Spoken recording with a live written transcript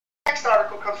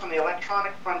article comes from the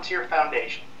Electronic Frontier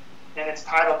Foundation, and it's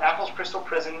titled Apple's Crystal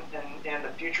Prison and the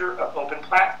Future of Open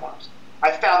Platforms.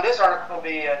 I found this article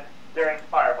during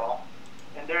Fireball,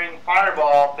 and during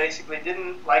Fireball basically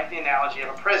didn't like the analogy of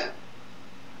a prison,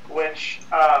 which...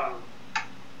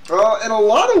 well, in a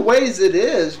lot of ways it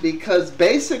is, because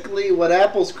basically what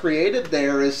Apple's created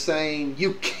there is saying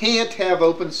you can't have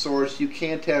open source, you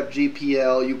can't have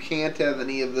GPL, you can't have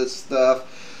any of this stuff.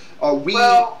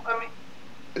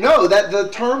 No, that the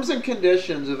terms and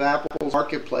conditions of Apple's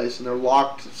marketplace and their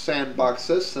locked sandbox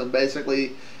system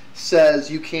basically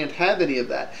says you can't have any of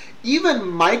that. Even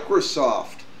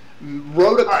Microsoft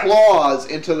wrote a clause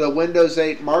into the Windows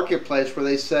 8 marketplace where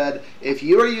they said if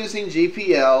you are using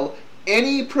GPL,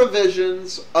 any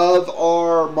provisions of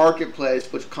our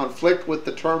marketplace which conflict with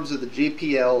the terms of the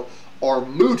GPL are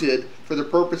mooted for the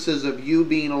purposes of you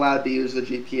being allowed to use the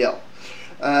GPL.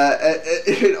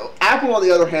 Apple, on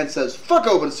the other hand, says, fuck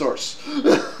open source.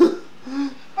 Well,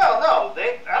 no,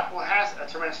 Apple has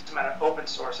a tremendous amount of open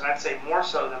source, and I'd say more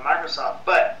so than Microsoft.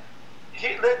 But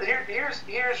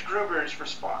here's Gruber's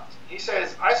response. He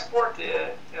says, I support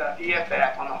the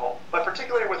EFF on the whole, but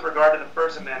particularly with regard to the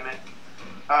First Amendment,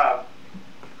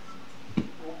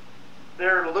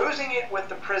 they're losing it with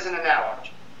the prison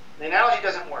analogy. The analogy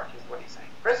doesn't work, is what he's saying.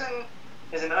 Prison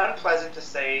is an unpleasant to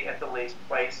say at the least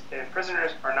place, and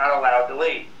prisoners are not allowed to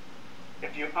leave.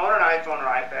 If you own an iPhone or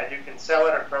iPad, you can sell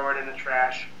it or throw it in the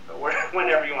trash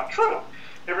whenever you want. True.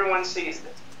 Everyone sees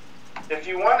this. If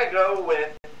you want to go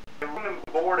with the room and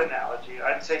board analogy,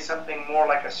 I'd say something more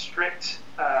like a strict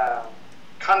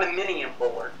condominium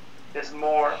board is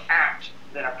more apt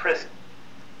than a prison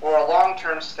or a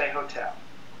long-term stay hotel.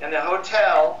 In the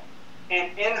hotel,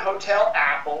 in Hotel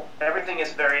Apple, everything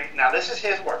is very... Now, this is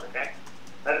his work, okay?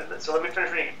 So let me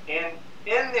finish reading.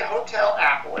 In the Hotel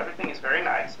Apple, everything is very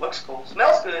nice, looks cool,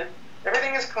 smells good,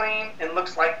 everything is clean, and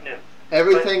looks like new.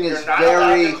 Everything is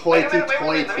very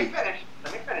hoity-toity. Let me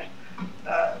finish.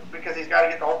 Because he's got to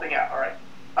get the whole thing out, all right?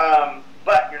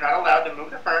 But you're not allowed to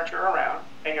move the furniture around,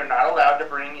 and you're not allowed to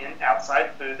bring in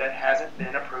outside food that hasn't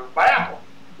been approved by Apple.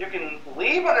 You can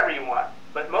leave whenever you want,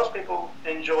 but most people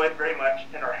enjoy it very much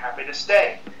and are happy to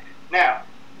stay. Now,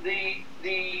 the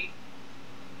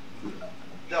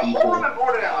whole room and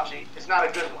board analogy is not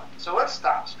a good one, so let's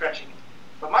stop stretching it.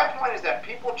 But my point is that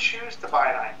people choose to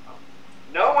buy an iPhone.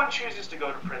 No one chooses to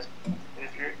go to prison. And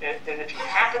if you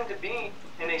happen to be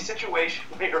in a situation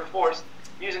where you're forced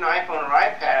to use an iPhone or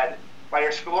iPad by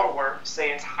your school or work,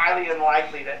 say it's highly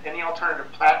unlikely that any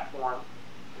alternative platform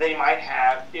they might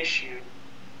have issued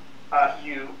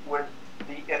you would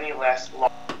be any less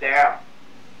locked down.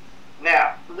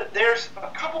 Now, there's a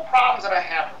couple problems that I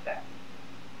have with that.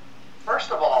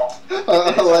 First of all,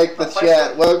 I like the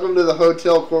chat. Welcome to the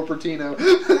Hotel Corporatino.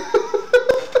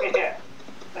 Yeah.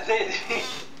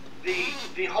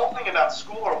 The whole thing about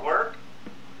school or work,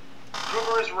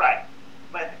 Gruber is right.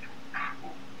 But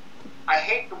I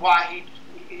hate why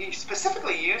he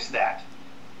specifically used that.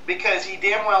 Because he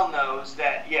damn well knows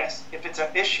that, yes, if it's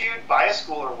issued by a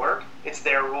school or work, it's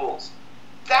their rules.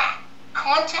 That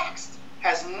context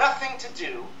has nothing to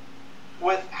do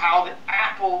with how the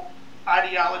Apple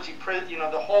ideology,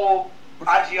 the whole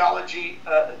ideology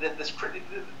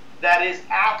that is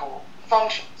Apple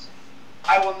functions.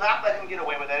 I will not let him get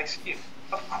away with that excuse.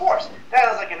 Of course,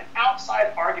 that is like an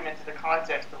outside argument to the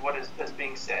context of what is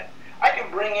being said. I can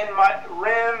bring in my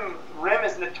RIM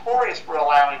is notorious for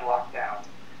allowing lockdowns.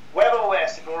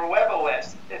 WebOS, if it were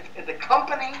WebOS, if the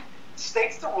company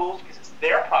states the rules because it's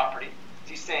their property,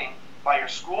 he's saying by your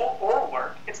school or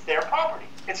work, it's their property.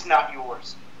 It's not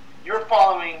yours. You're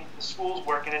following the school's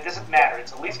work, and it doesn't matter.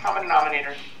 It's the least common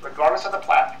denominator, regardless of the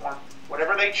platform,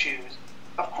 whatever they choose,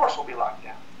 of course will be locked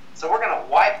down. So we're going to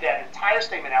wipe that entire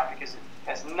statement out because it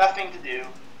has nothing to do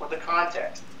with the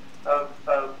context of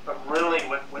really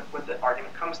what the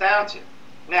argument comes down to.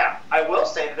 Now, I will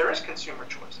say that there is consumer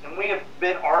choice, and we have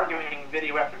been arguing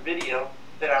video after video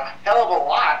that a hell of a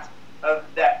lot of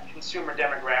that consumer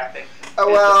demographic.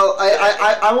 Well,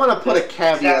 I want to put a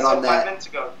caveat on that. 5 minutes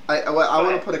ago. I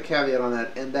want to put a caveat on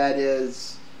that, and that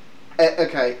is,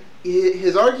 okay,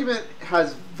 his argument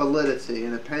has validity,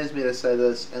 and it pains me to say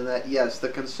this, and that, yes, the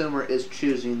consumer is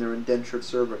choosing their indentured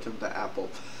servitude to Apple.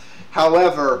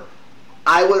 However,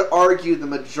 I would argue the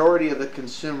majority of the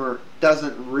consumer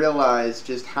doesn't realize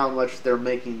just how much they're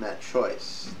making that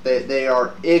choice. They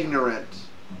are ignorant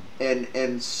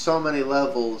in so many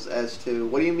levels as to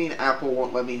what do you mean Apple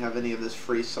won't let me have any of this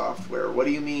free software? What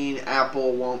do you mean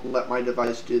Apple won't let my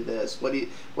device do this? What do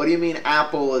you mean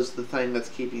Apple is the thing that's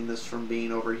keeping this from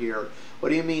being over here? What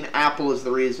do you mean Apple is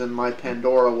the reason my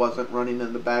Pandora wasn't running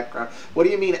in the background? What do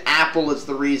you mean Apple is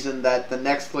the reason that the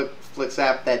Netflix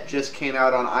app that just came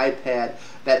out on iPad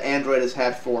that Android has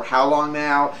had for how long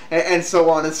now? And so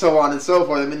on and so on and so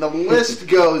forth. I mean, the list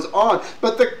goes on.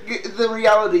 But the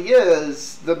reality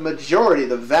is the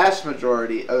vast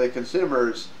majority of the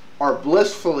consumers are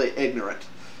blissfully ignorant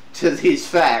to these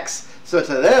facts. So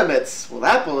to them, it's, well,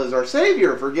 Apple is our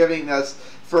savior for giving us,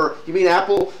 you mean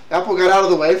Apple got out of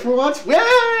the way for once? Yay!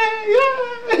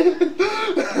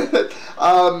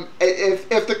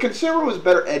 If the consumer was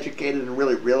better educated and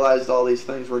really realized all these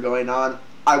things were going on,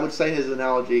 I would say his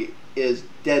analogy is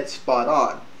dead spot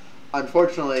on.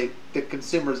 Unfortunately, the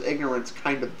consumer's ignorance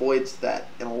kind of voids that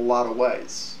in a lot of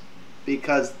ways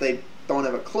because they don't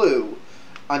have a clue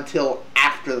until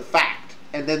after the fact.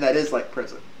 And then that is like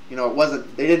prison.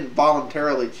 They didn't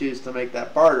voluntarily choose to make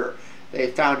that barter.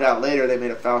 They found out later they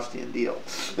made a Faustian deal.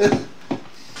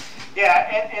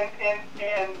 Yeah,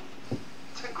 and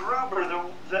to Gruber,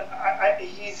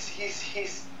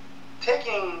 he's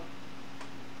taking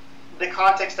the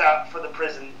context out for the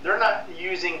prison. They're not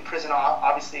using prison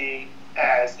obviously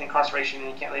as incarceration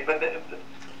and you can't leave, but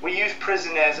we use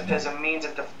prison as a means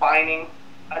of defining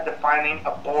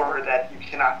a border that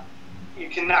you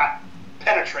cannot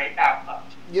penetrate out of.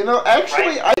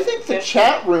 Actually, right? I think the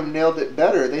chat room nailed it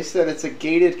better. They said it's a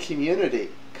gated community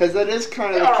because that is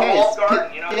kind of the case. Walled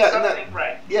garden,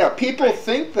 right? Yeah, people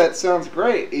think that sounds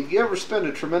great. If you ever spend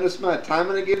a tremendous amount of time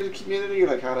in a gated community, you're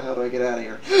like, how the hell do I get out of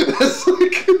here?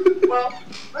 Well,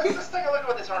 let's take a look at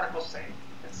what this article's saying.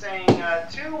 It's saying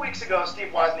 2 weeks ago,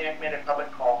 Steve Wozniak made a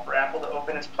public call for Apple to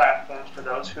open its platforms for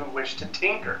those who wish to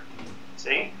tinker,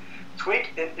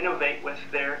 tweak and innovate with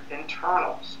their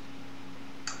internals.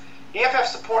 EFF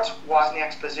supports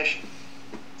Wozniak's position.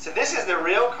 So this is the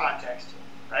real context,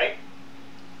 right?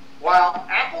 While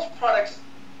Apple's products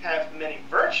have many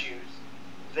virtues,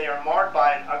 they are marred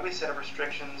by an ugly set of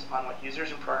restrictions on what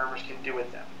users and programmers can do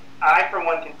with them. I, for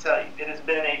one, can tell you, it has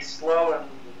been a slow and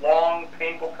long,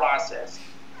 painful process.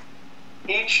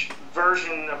 Each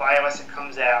version of iOS that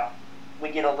comes out, we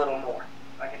get a little more.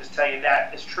 I can just tell you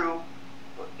that is true.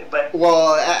 But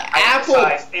Apple,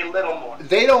 a little more.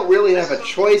 They don't really have a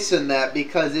choice in that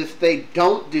because if they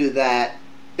don't do that,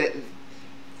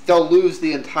 they'll lose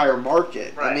the entire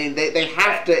market. Right. I mean, they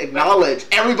have to acknowledge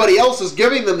everybody else is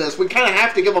giving them this. We kind of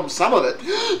have to give them some of it.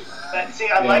 But see,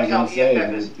 I like how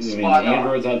EFF is spot on.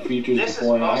 Android's had features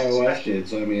before iOS did,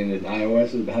 so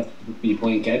iOS has had to be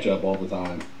playing catch up all the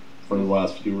time for the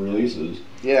last few releases.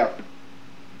 Yeah.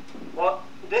 Well,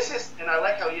 and I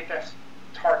like how EFF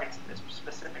targets this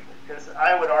specifically, because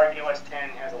I would argue OS 10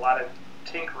 has a lot of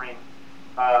tinkering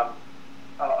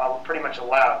pretty much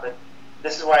allowed, but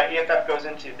this is why EFF goes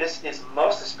into, this is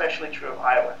most especially true of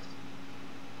iOS.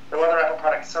 Though other Apple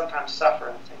products sometimes suffer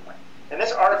in the same way. In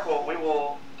this article, we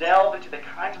will delve into the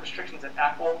kinds of restrictions that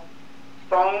Apple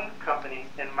phone company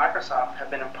and Microsoft have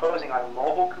been imposing on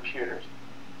mobile computers,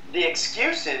 the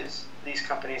excuses these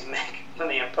companies make when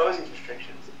they impose these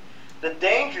restrictions, the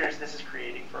dangers this is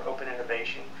creating for open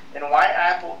innovation, and why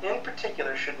Apple in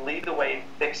particular should lead the way in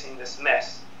fixing this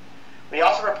mess. We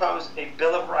also propose a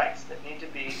Bill of Rights that need to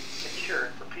be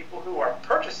secured for people who are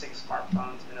purchasing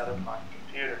smartphones and other pocket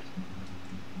computers.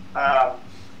 I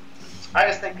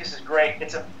just think this is great.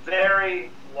 It's a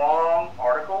very long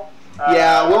article.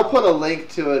 Yeah, we'll put a link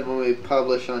to it when we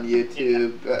publish on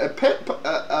YouTube.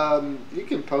 Yeah. You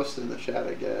can post it in the chat,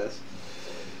 I guess.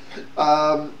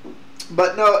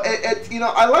 But no,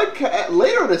 I like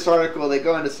later in this article they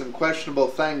go into some questionable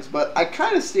things, but I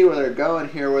kind of see where they're going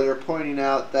here, where they're pointing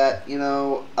out that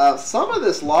some of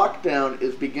this lockdown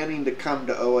is beginning to come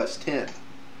to OS 10,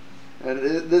 and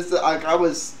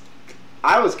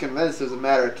I was convinced it was a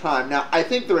matter of time. Now I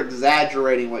think they're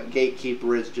exaggerating what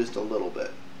Gatekeeper is just a little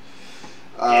bit.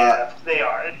 Yeah, they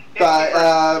are.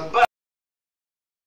 But